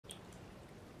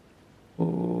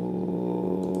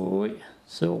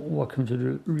So, welcome to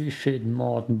the Reshade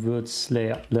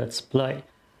Worldslayer Let's Play.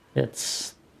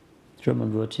 It's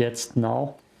German word jetzt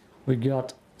now. We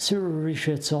got 0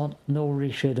 reshades on, no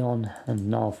reshade on, and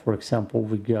now, for example,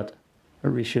 we got a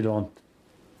reshade on,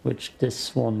 which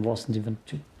this one wasn't even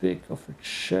too big of a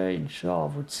change, I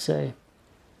would say.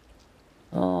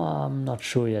 I'm not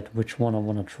sure yet which one I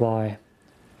want to try.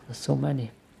 There's so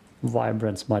many.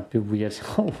 Vibrance might be weird.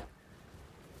 Oh.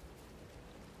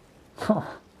 Huh.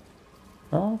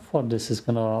 I thought this is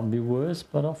gonna be worse,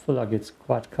 but I feel like it's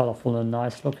quite colorful and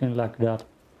nice looking like that.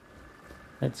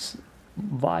 It's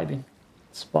vibing.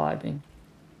 It's vibing.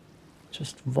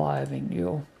 Just vibing,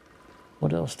 yo.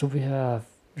 What else do we have?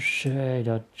 Shade,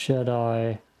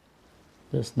 Jedi.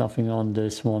 There's nothing on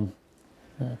this one.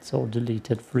 That's all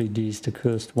deleted. 3D is the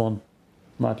cursed one.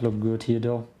 Might look good here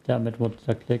though. Damn it, what did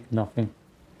I click? Nothing.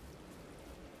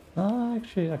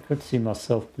 Actually, I could see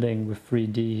myself playing with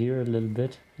 3D here a little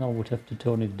bit. I would have to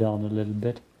tone it down a little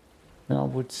bit. And I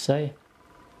would say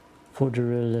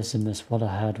photorealism is what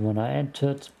I had when I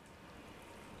entered.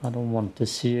 I don't want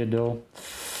this here though.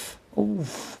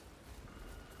 Oof.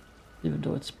 Even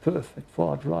though it's perfect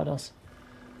for Outriders.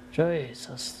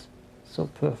 Jesus. So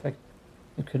perfect.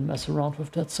 You can mess around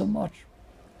with that so much.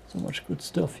 So much good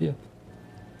stuff here.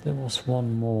 There was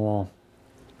one more.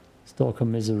 S.T.A.L.K.E.R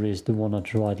Misery is the one I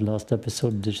tried last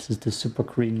episode. This is the super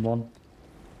green one.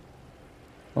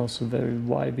 Also very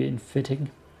vibey and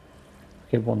fitting.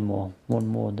 Okay, one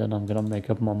more, then I'm gonna make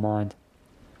up my mind.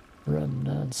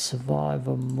 Remnant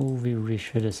Survivor movie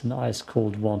reshade is an ice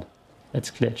cold one. It's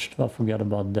glitched, I forgot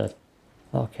about that.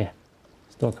 Okay,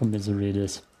 S.T.A.L.K.E.R Misery it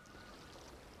is.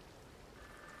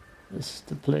 This is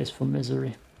the place for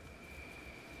misery.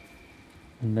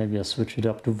 And maybe I switch it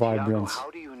up to vibrance.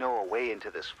 How do you know a way into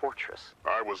this fortress?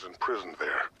 I was imprisoned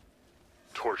there,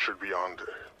 tortured beyond.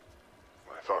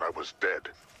 I thought I was dead.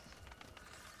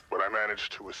 But I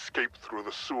managed to escape through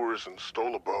the sewers and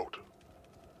stole a boat.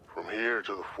 From here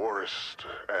to the forest,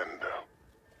 and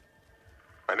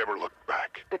I never looked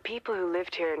back. The people who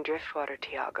lived here in Driftwater,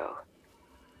 Tiago.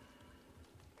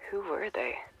 Who were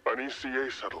they? An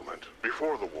ECA settlement,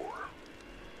 before the war.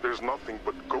 There's nothing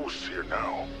but ghosts here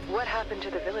now. What happened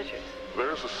to the villagers?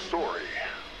 There's a story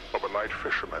of a night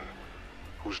fisherman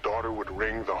whose daughter would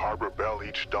ring the harbor bell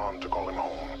each dawn to call him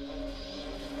home.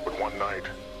 But one night,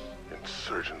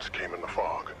 insurgents came in the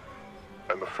fog,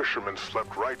 and the fisherman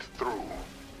slept right through.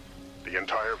 The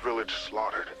entire village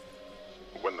slaughtered.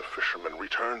 When the fisherman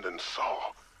returned and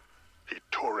saw, he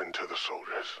tore into the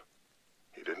soldiers.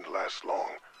 He didn't last long.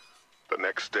 The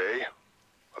next day,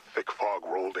 a thick fog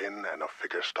rolled in and a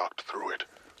figure stalked through it,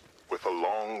 with a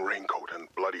long raincoat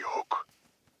and bloody hook.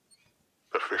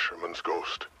 The fisherman's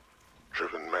ghost,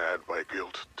 driven mad by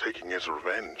guilt, taking his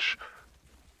revenge.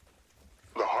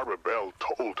 The harbor bell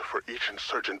tolled for each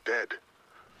insurgent dead.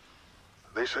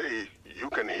 They say you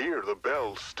can hear the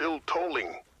bell still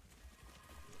tolling.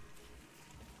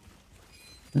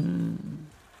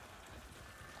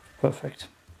 Perfect.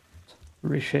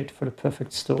 Reshade for the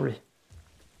perfect story.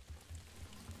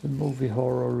 The movie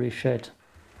horror reshade.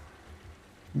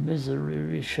 Misery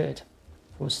reshade.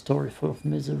 For a story full of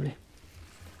misery.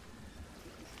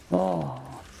 Oh,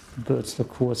 birds look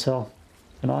cool as hell.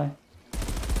 Can I?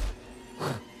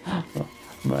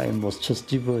 My aim was just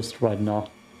the worst right now.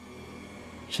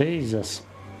 Jesus.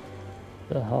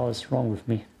 The hell is wrong with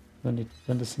me? When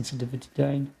the sensitivity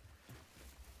down.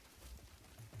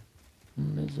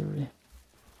 Misery.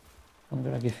 I'm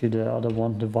gonna give you the other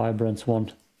one, the vibrance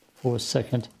one, for a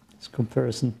second. This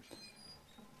comparison.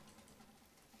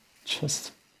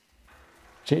 Just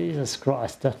Jesus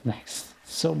Christ, that makes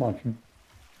so much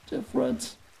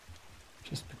difference.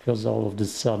 Just because all of a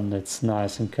sudden it's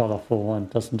nice and colorful and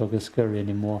doesn't look as scary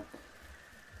anymore.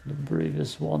 The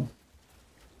previous one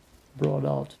brought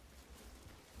out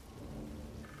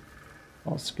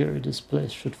how scary this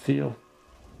place should feel.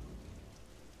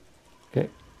 Okay.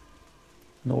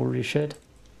 No reshade.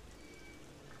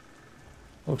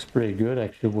 Looks pretty good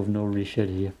actually with no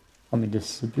reshade here. I mean,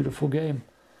 this is a beautiful game.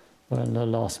 Well, in the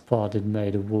last part it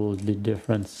made a worldly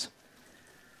difference.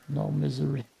 No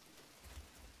misery.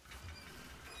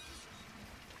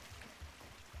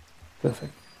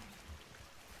 Perfect.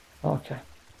 Okay.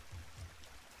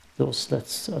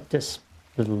 This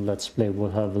little let's play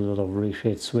will have a lot of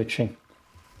reshade switching.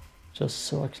 Just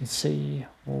so I can see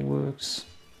what works.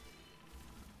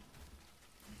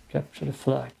 Capture the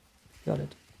flag. Got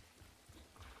it.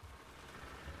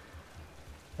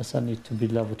 As I need to be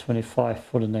level 25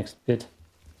 for the next bit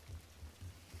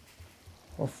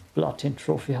of Platin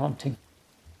Trophy hunting.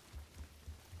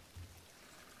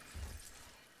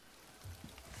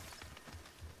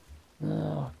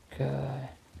 Okay.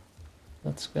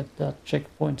 Let's get that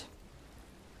checkpoint.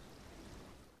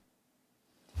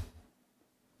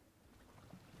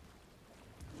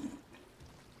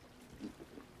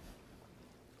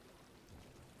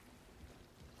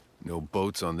 No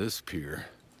boats on this pier.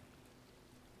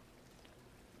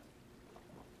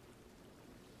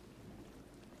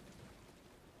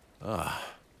 Ah,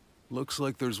 looks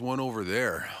like there's one over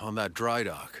there on that dry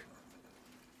dock.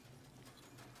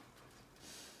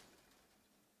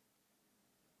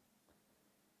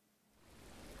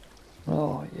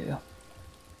 Oh yeah.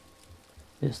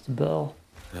 Here's the bell.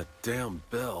 That damn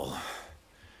bell.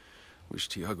 Wish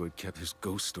Tiago had kept his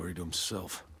ghost story to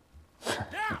himself.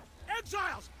 There!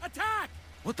 Exiles! Attack!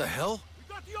 What the hell?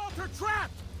 We got the altar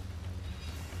trapped!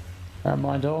 Am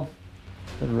I though?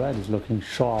 The red is looking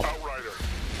sharp. Outrider,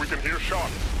 we can hear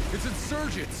shots. It's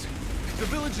insurgents! The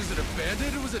village isn't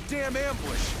abandoned, it was a damn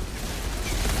ambush!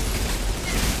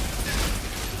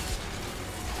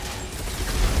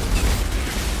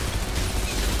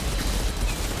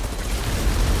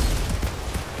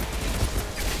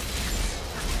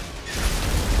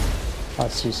 I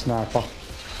see sniper.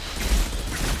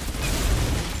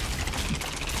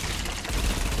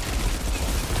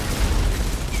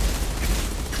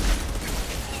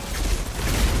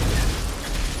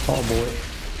 Oh boy.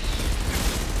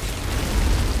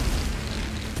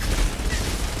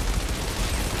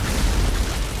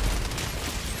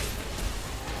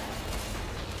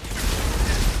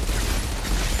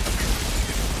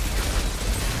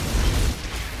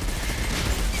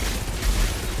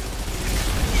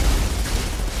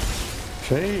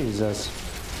 Jesus.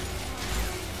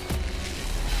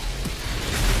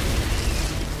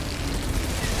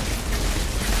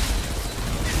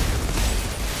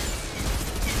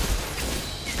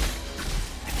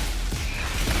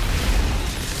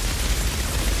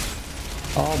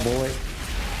 Oh boy.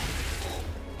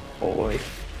 Boy.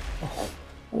 Oh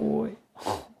boy.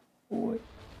 Oh boy.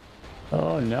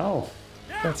 Oh no.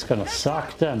 That's gonna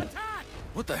suck then.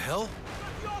 What the hell?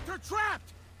 We got the altar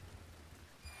trapped!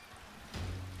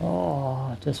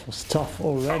 Oh, this was tough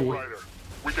already. Outrider,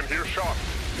 we can hear shots.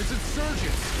 It's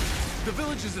insurgents! The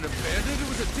village isn't abandoned, it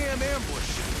was a damn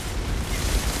ambush!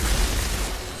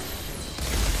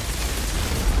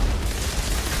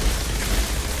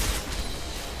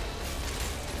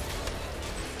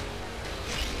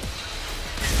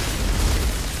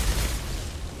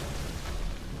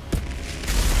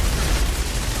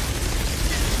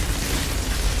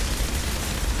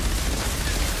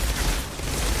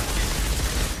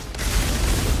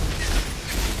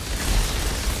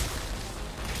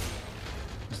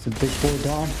 The big boy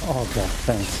down? Oh god,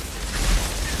 thanks.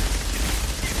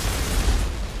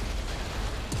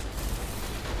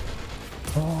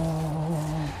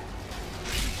 Oh.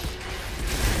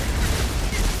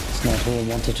 It's not who I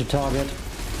wanted to target.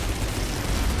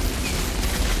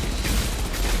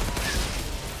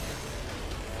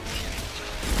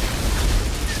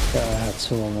 That's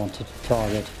who I wanted to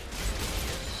target.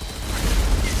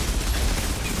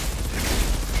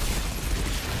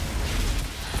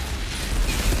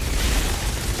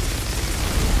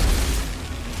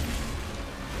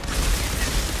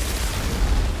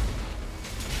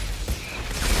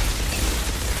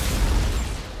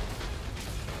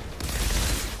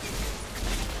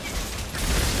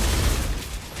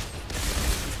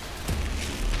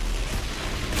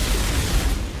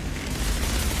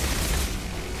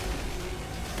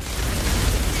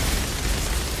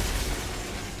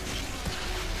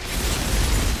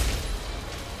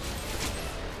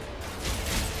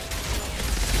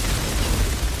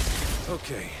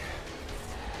 Okay.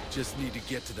 Just need to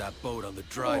get to that boat on the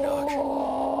dry dock.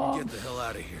 And get the hell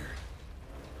out of here.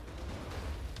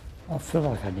 I feel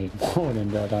like I need more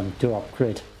than that. I need to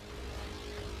upgrade.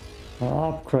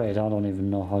 Upgrade, I don't even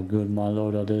know how good my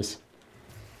loadout is.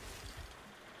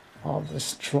 Oh,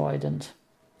 this trident.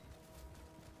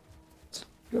 Let's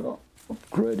gotta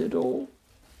upgrade it all.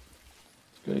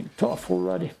 It's getting tough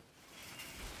already.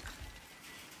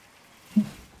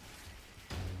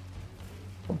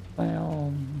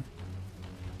 Bam.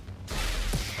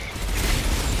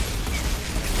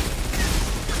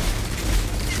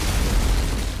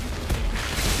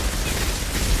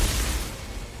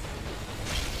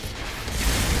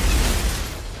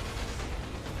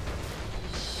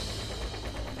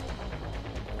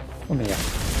 Come here.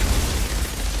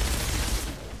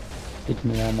 Get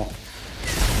me ammo.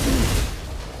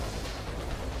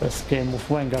 Best game of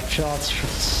Vanguard shots.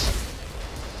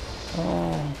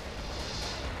 Oh.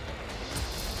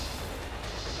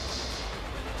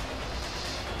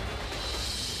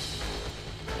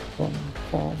 Bum,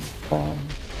 bum, bum.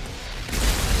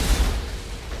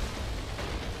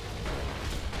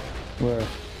 Where?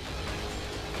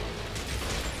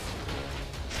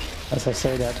 As I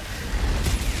say that.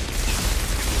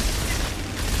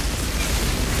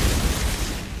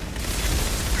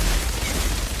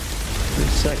 3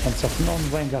 seconds of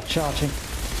non-Vanguard charging.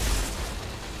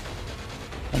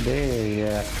 And there,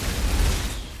 yeah.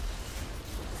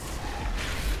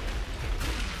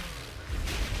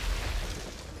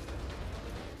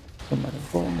 So many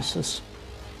bonuses.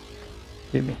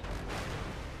 Gimme.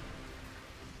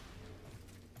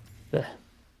 There.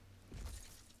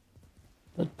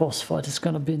 That boss fight is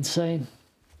gonna be insane.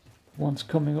 One's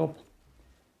coming up.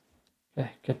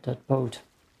 Okay, get that boat.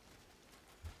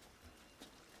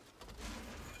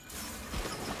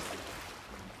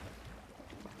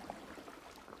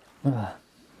 Ah.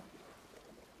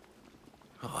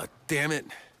 Oh, damn it.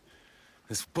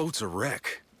 This boat's a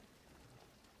wreck.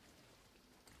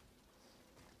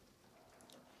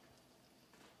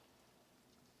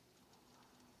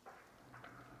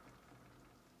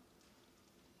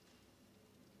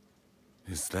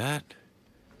 Is that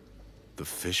the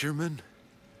fisherman?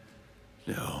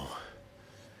 No.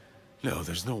 No,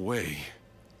 there's no way.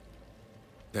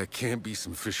 That can't be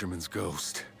some fisherman's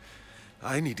ghost.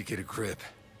 I need to get a grip.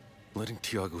 Letting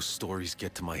Tiago's stories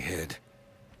get to my head.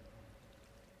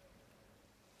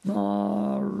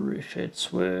 Ah, Reshade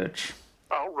switch.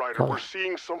 Outrider, we're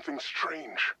seeing something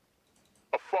strange.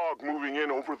 A fog moving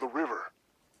in over the river.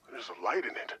 There's a light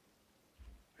in it.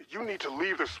 You need to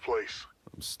leave this place.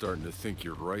 I'm starting to think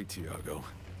you're right, Tiago.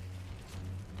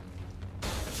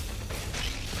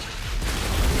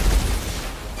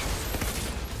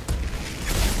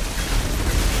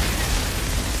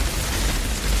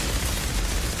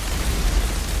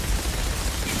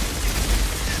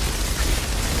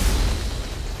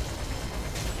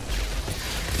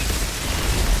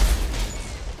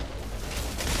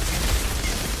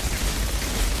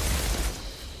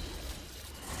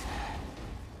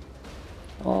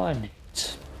 Oh, I need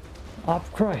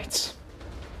upgrades.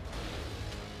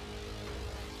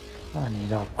 I need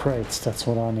upgrades, that's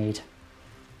what I need.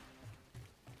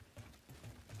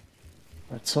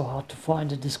 It's so hard to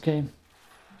find in this game.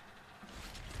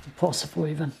 Impossible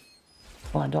even.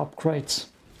 Find upgrades.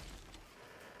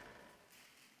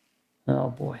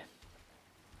 Oh boy.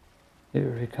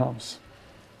 Here he comes.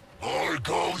 Our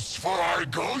ghosts for our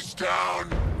ghost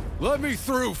town! Let me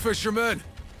through, fisherman!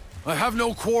 I have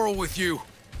no quarrel with you.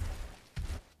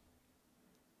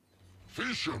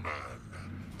 Fisherman?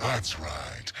 That's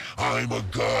right. I'm a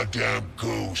goddamn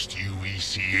ghost, you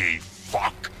ECA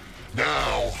fuck.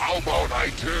 Now, how about I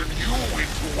turn you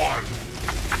into one?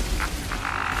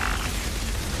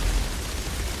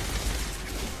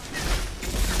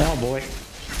 Oh boy.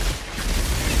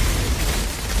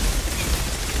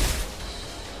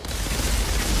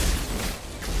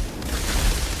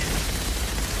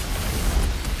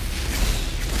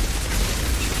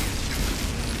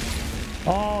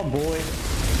 Oh boy.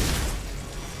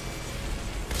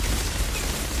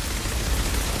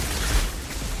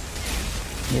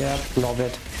 Yep, love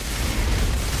it.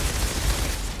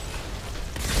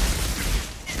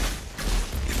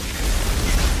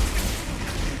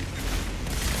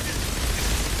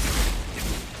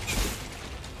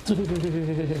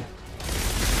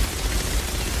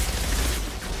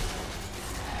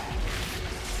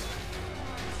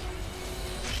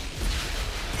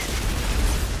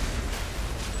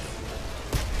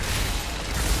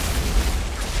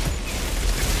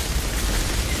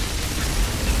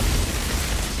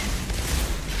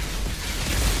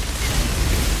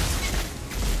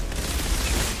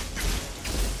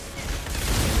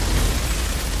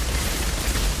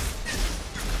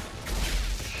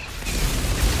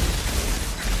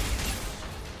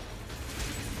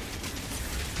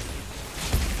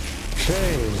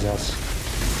 Jesus.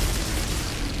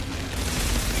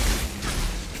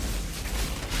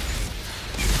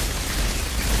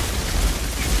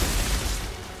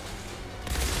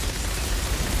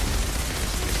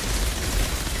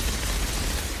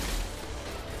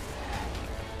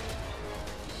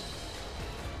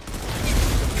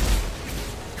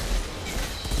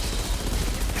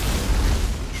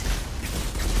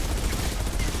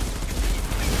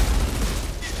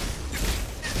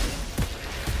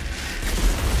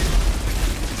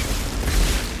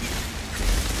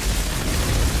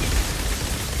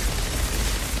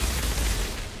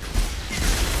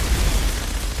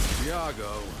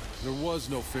 There was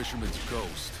no fisherman's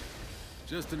ghost.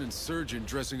 Just an insurgent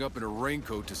dressing up in a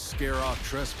raincoat to scare off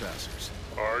trespassers.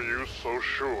 Are you so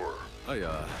sure?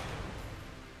 I,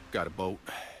 got a boat.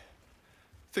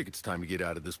 Think it's time to get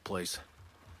out of this place.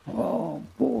 Oh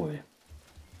boy.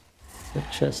 The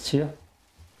chest here.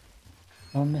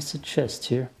 I'll miss a chest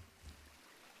here.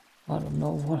 I don't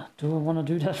know, do I want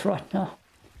to do that right now?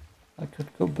 I could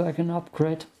go back and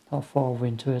upgrade. How far are we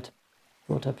into it?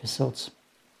 Short episodes.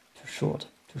 Too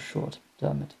short,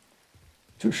 damn it.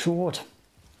 Too short.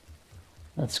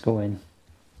 Let's go in.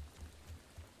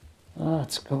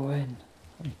 Let's go in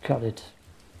and cut it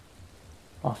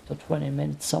after 20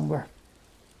 minutes somewhere.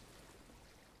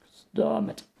 Damn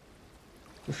it.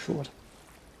 Too short.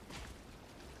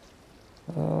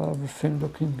 Everything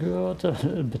looking good. A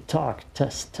little bit dark.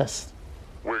 Test.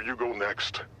 Where you go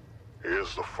next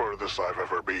is the furthest I've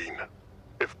ever been.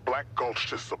 If Black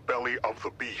Gulch is the belly of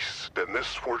the beast, then this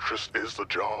fortress is the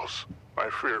jaws. I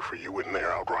fear for you in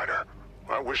there, Outrider.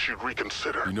 I wish you'd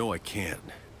reconsider. You know I can't.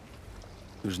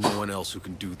 There's no one else who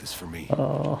can do this for me.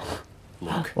 Oh.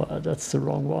 Look. Well, that's the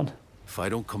wrong one. If I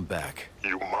don't come back...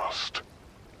 You must.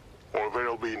 Or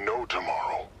there'll be no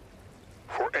tomorrow.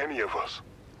 For any of us.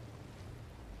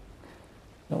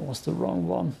 That was the wrong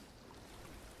one.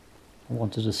 I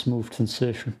wanted a smooth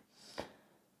transition.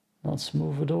 Not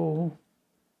smooth at all.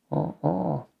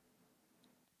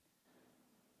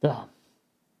 Damn.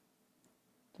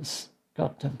 This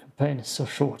goddamn campaign is so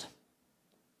short.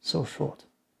 So short.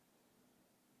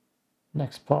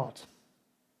 Next part.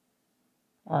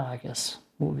 I guess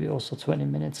will be also 20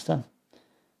 minutes then.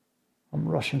 I'm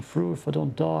rushing through if I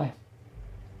don't die.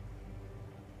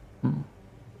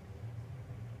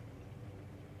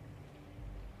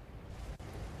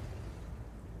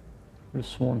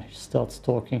 This one, he starts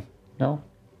talking. No?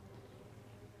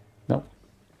 No.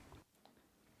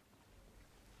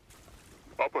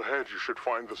 Up ahead, you should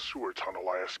find the sewer tunnel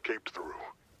I escaped through.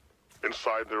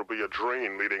 Inside, there'll be a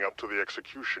drain leading up to the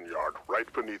execution yard,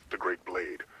 right beneath the Great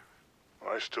Blade.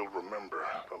 I still remember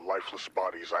the lifeless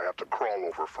bodies I had to crawl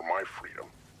over for my freedom.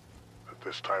 At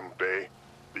this time of day,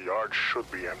 the yard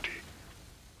should be empty.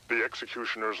 The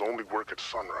executioners only work at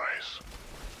sunrise.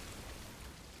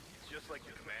 Just like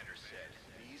the commander said,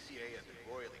 the ECA has been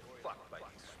royally fucked by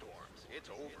these storms. It's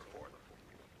over for them.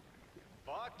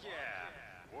 Fuck yeah!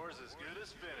 War's as good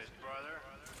as finished, brother.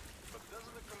 But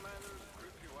doesn't the commander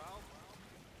creep you out?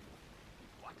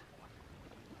 What?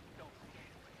 Don't say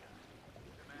shit like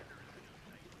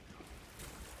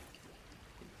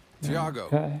that. Tiago,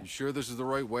 Okay. you sure this is the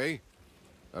right way?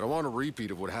 I don't want a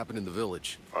repeat of what happened in the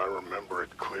village. I remember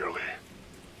it clearly.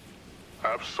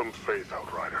 Have some faith,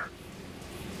 Outrider.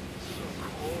 So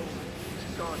cold.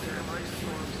 These goddamn ice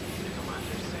storms. The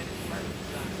commander said it's part of the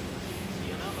plan. The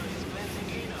anomaly's cleansing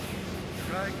enough.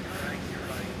 You're right.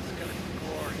 It's gonna be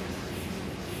glorious.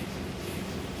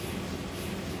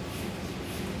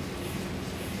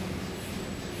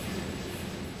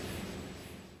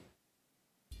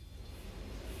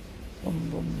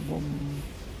 Boom.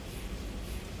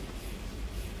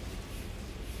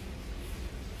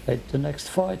 Hate the next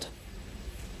fight.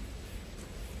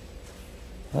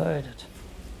 Hate it.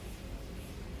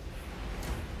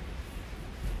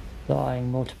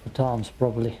 Dying multiple times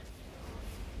probably.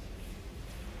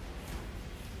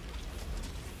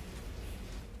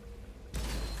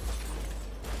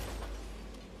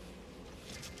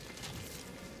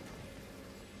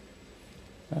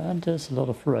 And there's a lot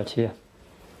of red here.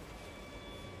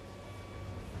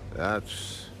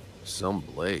 That's some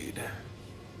blade.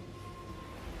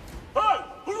 Hey!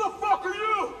 Who the fuck are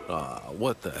you?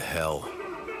 What the hell?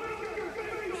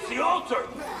 It's the altar!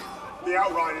 The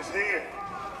Outrider's here.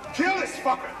 Kill this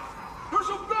fucker! There's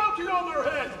a bounty on their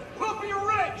head! We'll be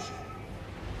rich!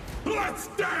 Let's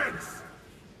dance!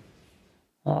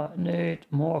 I need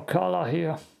more color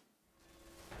here.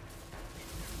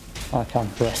 I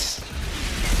can't press.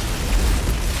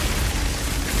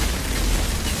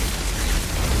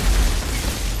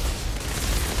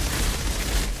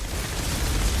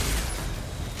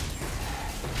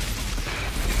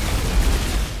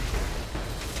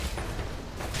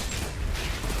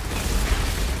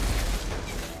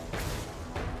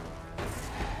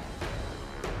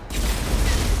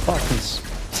 Buttons.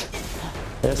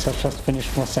 Yes, I just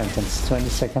finished my sentence 20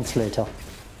 seconds later.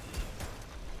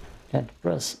 Can't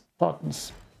press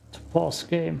buttons to pause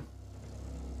game.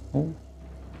 Oh,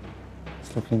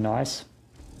 it's looking nice.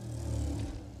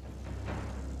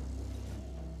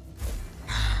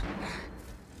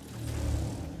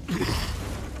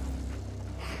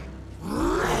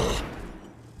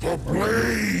 The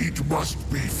blade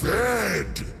must be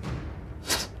fed!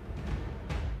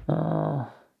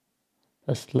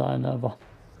 Best line ever.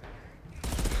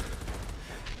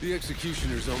 The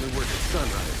executioners only work at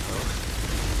sunrise, huh?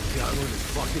 Tiago and his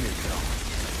fucking intel.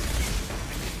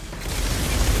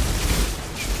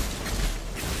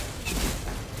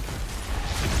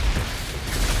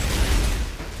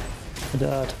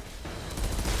 Dad.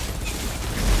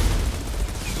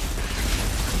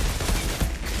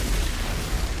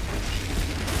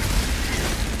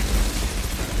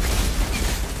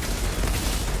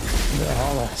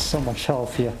 so much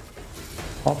health here.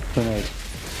 Hop grenade.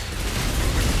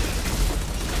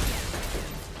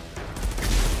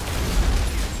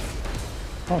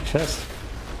 Oh, chest.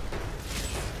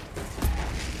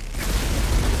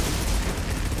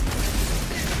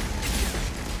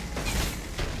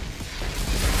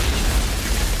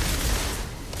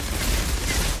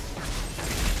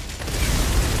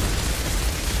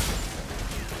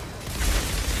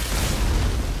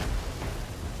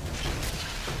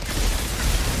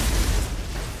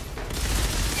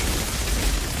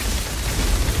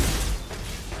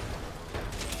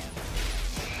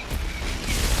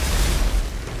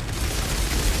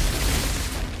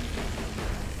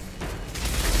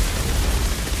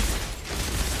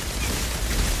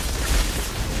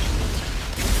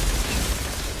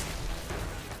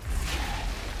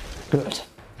 Good.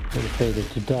 Really faded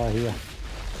to die here.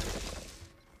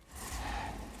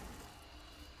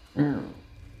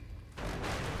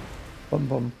 Bum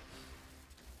bum.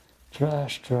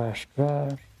 Trash, trash,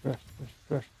 trash, trash,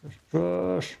 trash, trash,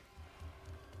 trash.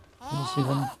 Let me see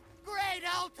them. Great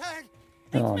altered!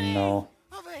 Oh no.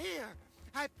 Over here!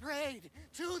 I prayed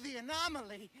to the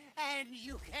anomaly, and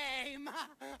you came!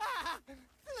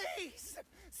 Please!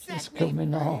 Just kill me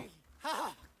now.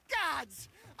 Oh, gods!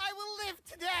 I will live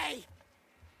today!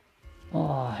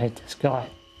 Oh, I hate this guy.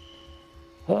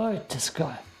 I hate this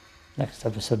guy. Next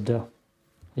episode though,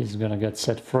 he's gonna get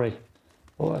set free.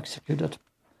 Or executed.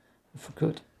 If I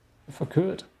could. If I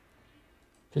could.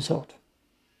 Peace out.